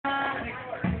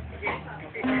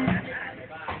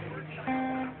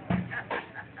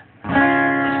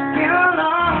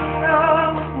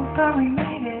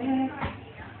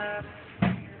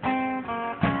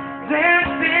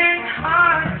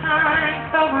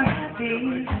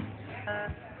way.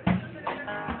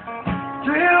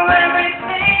 Through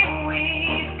everything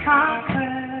we've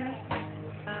conquered,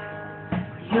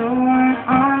 your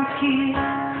arms keep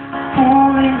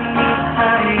pulling me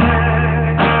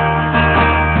higher.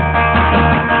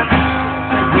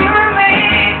 We were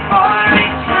made for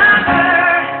each other.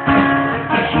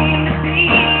 We came to be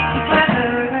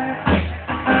together.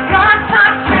 God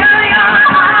talked through your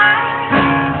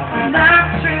eyes,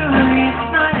 laughed through your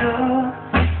smile.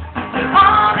 Through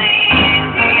all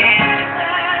these years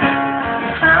as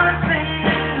husband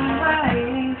and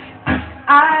wife,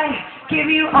 I give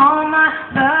you all my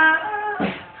love.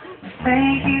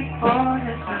 Thank you for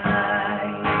this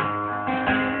life.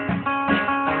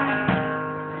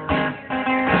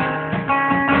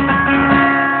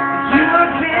 You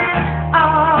have been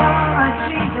all I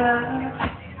dreamed of.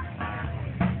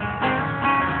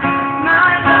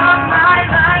 My love, my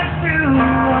life through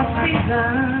all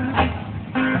seasons.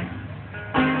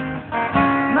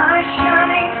 My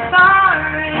shining star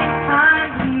in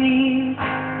time of need.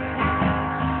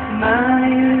 My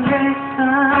red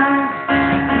sun.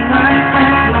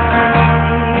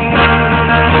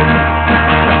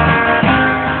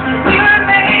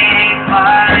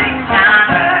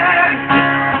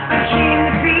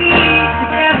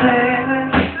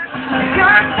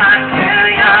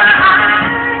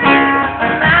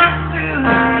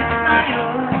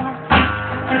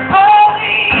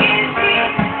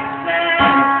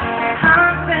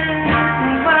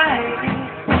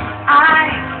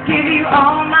 Give you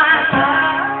all my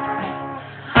love.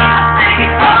 Thank you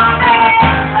for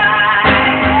this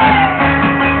life.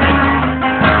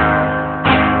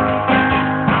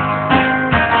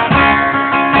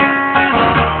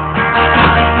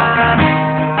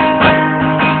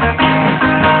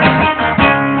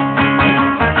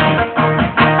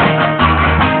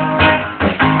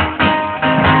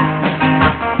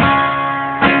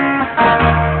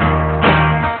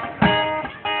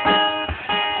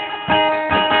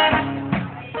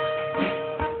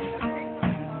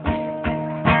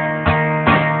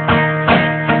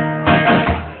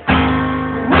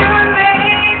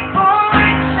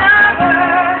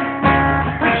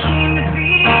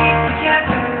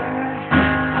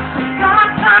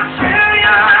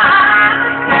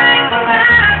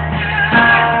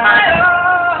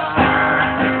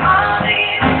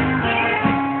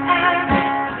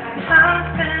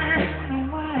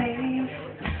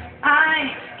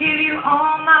 Give you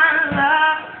all my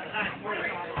love.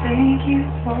 Thank you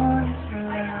for this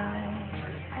life.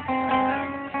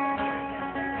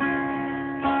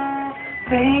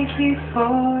 Thank you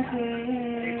for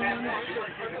this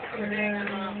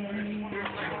life.